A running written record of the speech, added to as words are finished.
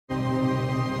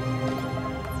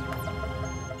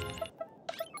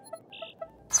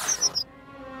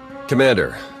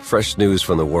Commander, fresh news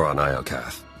from the war on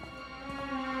Iokath.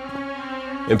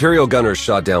 Imperial gunners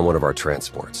shot down one of our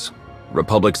transports.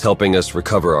 Republic's helping us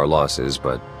recover our losses,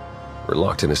 but we're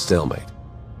locked in a stalemate.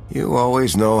 You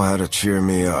always know how to cheer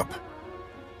me up.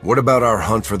 What about our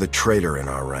hunt for the traitor in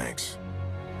our ranks?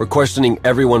 We're questioning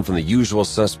everyone from the usual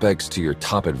suspects to your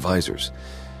top advisors.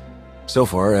 So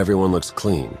far, everyone looks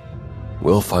clean.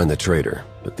 We'll find the traitor,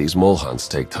 but these mole hunts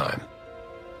take time.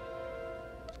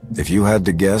 If you had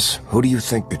to guess, who do you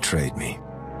think betrayed me?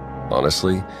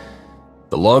 Honestly,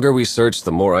 the longer we search,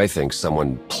 the more I think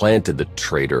someone planted the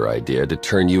traitor idea to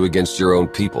turn you against your own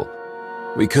people.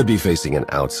 We could be facing an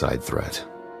outside threat.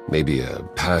 Maybe a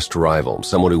past rival,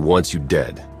 someone who wants you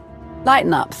dead.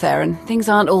 Lighten up, Theron. Things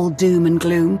aren't all doom and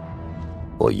gloom.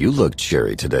 Well, you look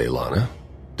cheery today, Lana.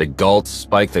 Did Galt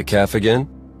spike the calf again?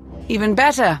 Even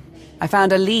better. I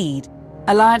found a lead.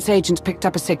 Alliance agents picked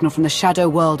up a signal from the shadow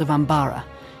world of Umbara.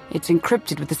 It's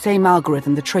encrypted with the same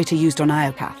algorithm the traitor used on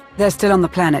Iokath. They're still on the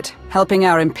planet, helping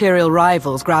our Imperial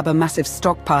rivals grab a massive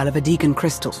stockpile of Adegan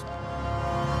crystals.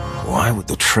 Why would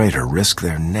the traitor risk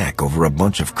their neck over a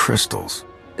bunch of crystals?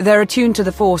 They're attuned to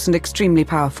the Force and extremely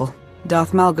powerful.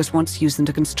 Darth Malgus once used them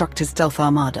to construct his stealth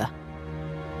armada.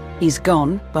 He's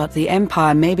gone, but the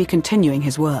Empire may be continuing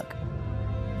his work.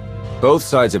 Both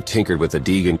sides have tinkered with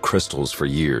Adegan crystals for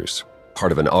years,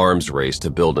 part of an arms race to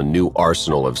build a new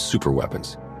arsenal of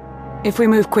superweapons. If we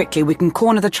move quickly, we can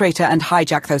corner the traitor and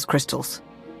hijack those crystals.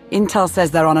 Intel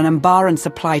says they're on an Umbaran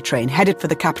supply train headed for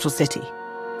the capital city.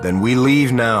 Then we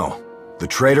leave now. The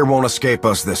traitor won't escape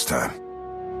us this time.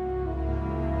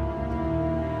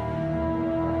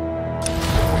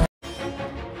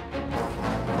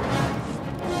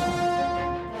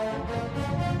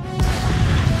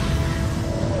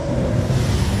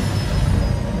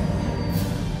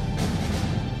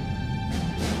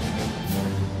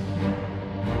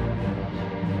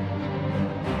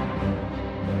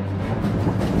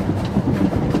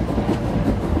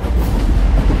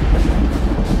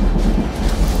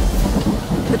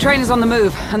 The train is on the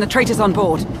move, and the traitor's on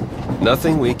board.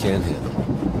 Nothing we can't handle.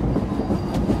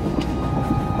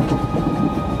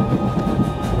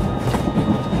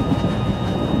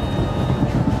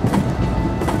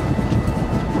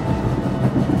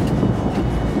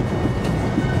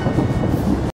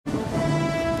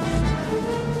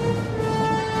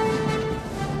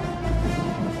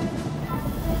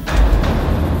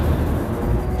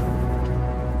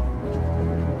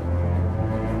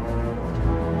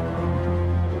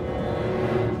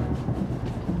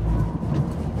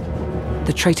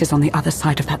 The traitor's on the other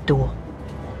side of that door.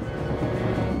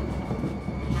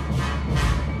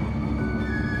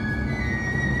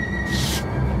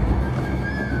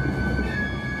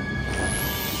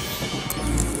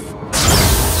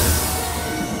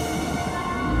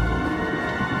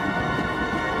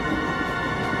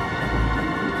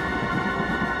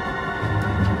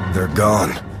 They're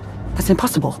gone. That's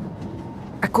impossible.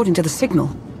 According to the signal,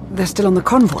 they're still on the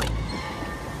convoy.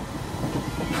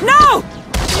 No!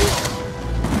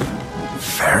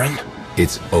 Theron?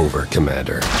 It's over,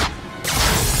 Commander.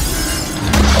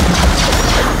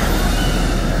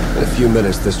 In a few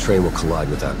minutes, this train will collide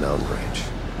with that mountain range.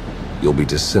 You'll be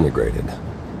disintegrated,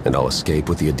 and I'll escape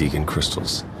with the Adegan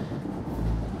crystals.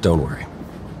 Don't worry.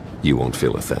 You won't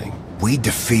feel a thing. We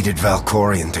defeated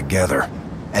Valkorion together,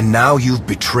 and now you've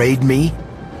betrayed me?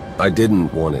 I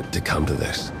didn't want it to come to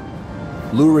this.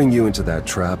 Luring you into that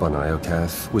trap on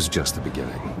Iokath was just the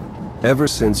beginning. Ever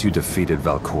since you defeated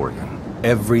Valkorion,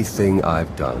 everything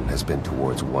I've done has been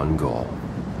towards one goal.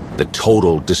 The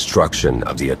total destruction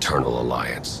of the Eternal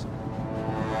Alliance.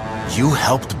 You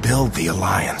helped build the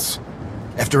Alliance.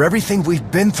 After everything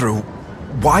we've been through,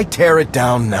 why tear it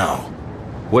down now?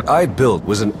 What I built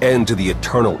was an end to the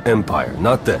Eternal Empire,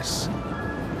 not this.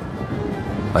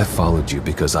 I followed you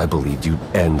because I believed you'd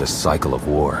end the cycle of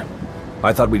war.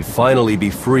 I thought we'd finally be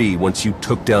free once you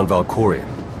took down Valkorion.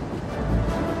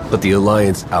 But the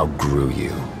Alliance outgrew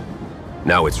you.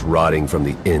 Now it's rotting from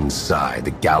the inside,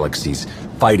 the galaxy's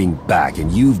fighting back,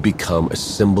 and you've become a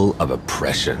symbol of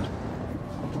oppression.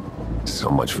 So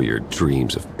much for your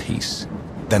dreams of peace.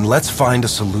 Then let's find a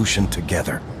solution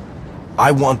together.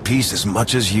 I want peace as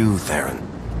much as you, Theron.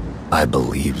 I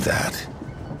believe that.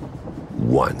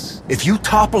 Once. If you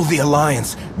topple the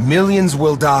Alliance, millions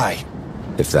will die.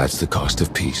 If that's the cost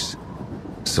of peace,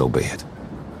 so be it.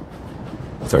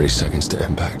 30 seconds to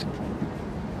impact.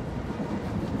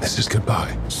 This is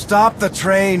goodbye. Stop the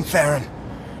train, Theron.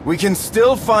 We can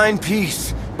still find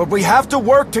peace, but we have to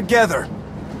work together.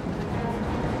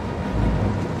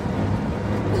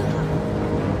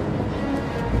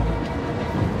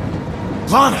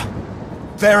 Lana!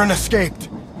 Theron escaped.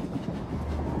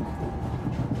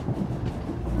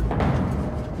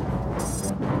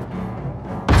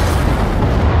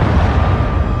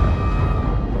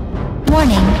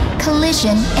 Warning,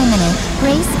 collision imminent.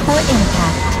 Brace for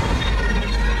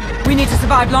impact. We need to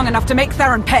survive long enough to make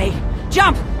Theron pay.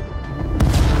 Jump!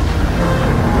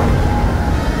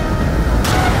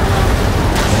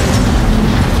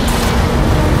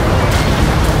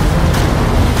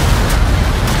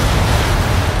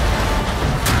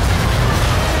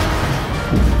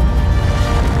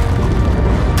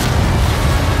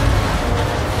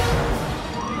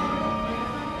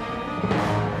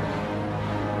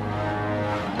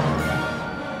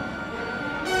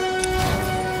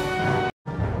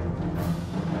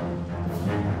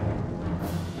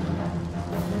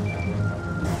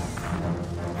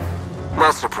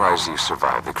 Not surprised you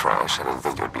survived the crash. I didn't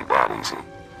think it would be that easy.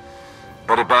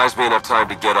 But it buys me enough time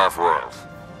to get off-world.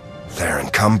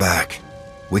 Theron, come back.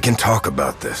 We can talk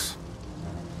about this.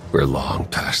 We're long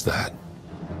past that.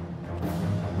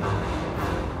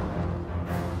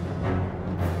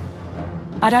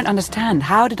 I don't understand.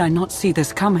 How did I not see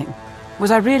this coming? Was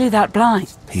I really that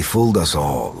blind? He fooled us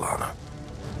all, Lana.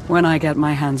 When I get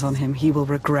my hands on him, he will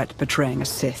regret betraying a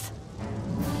Sith.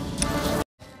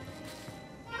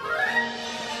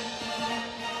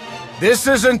 This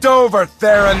isn't over,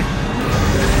 Theron!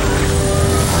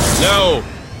 No!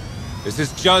 This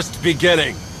is just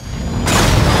beginning.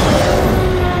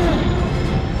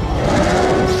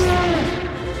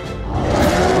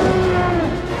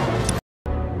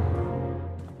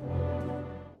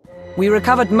 We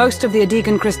recovered most of the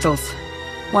Adegan crystals.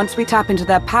 Once we tap into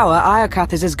their power,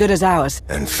 Iokath is as good as ours.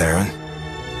 And Theron?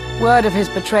 Word of his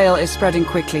betrayal is spreading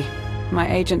quickly. My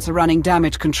agents are running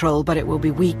damage control, but it will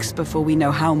be weeks before we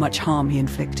know how much harm he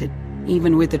inflicted.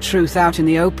 Even with the truth out in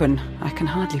the open, I can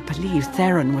hardly believe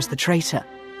Theron was the traitor.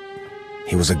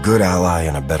 He was a good ally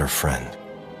and a better friend.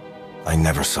 I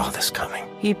never saw this coming.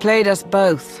 He played us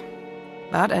both.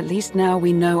 But at least now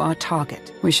we know our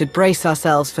target. We should brace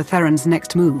ourselves for Theron's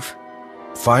next move.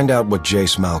 Find out what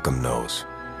Jace Malcolm knows,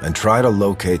 and try to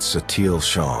locate Satil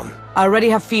Shawn. I already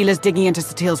have feelers digging into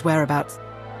Satil's whereabouts.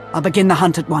 I'll begin the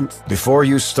hunt at once. Before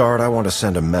you start, I want to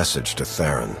send a message to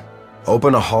Theron.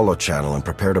 Open a holo-channel and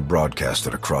prepare to broadcast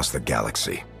it across the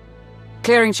galaxy.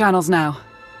 Clearing channels now.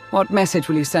 What message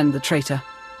will you send the traitor?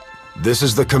 This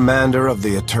is the commander of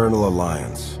the Eternal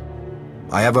Alliance.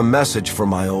 I have a message for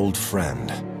my old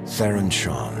friend, Theron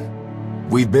Shawn.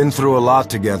 We've been through a lot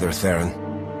together, Theron.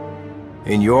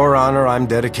 In your honor, I'm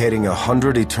dedicating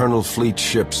 100 Eternal Fleet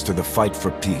ships to the fight for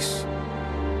peace.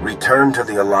 Return to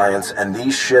the Alliance, and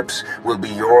these ships will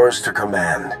be yours to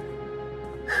command.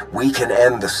 We can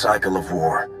end the cycle of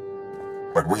war,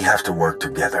 but we have to work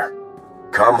together.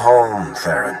 Come home,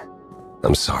 Theron.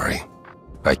 I'm sorry.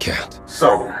 I can't.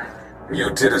 So,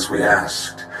 you did as we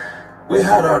asked. We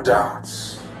had our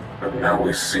doubts, but now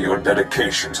we see your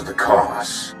dedication to the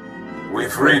cause.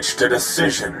 We've reached a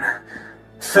decision.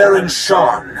 Theron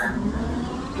Shawn,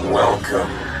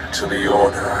 welcome to the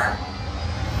Order.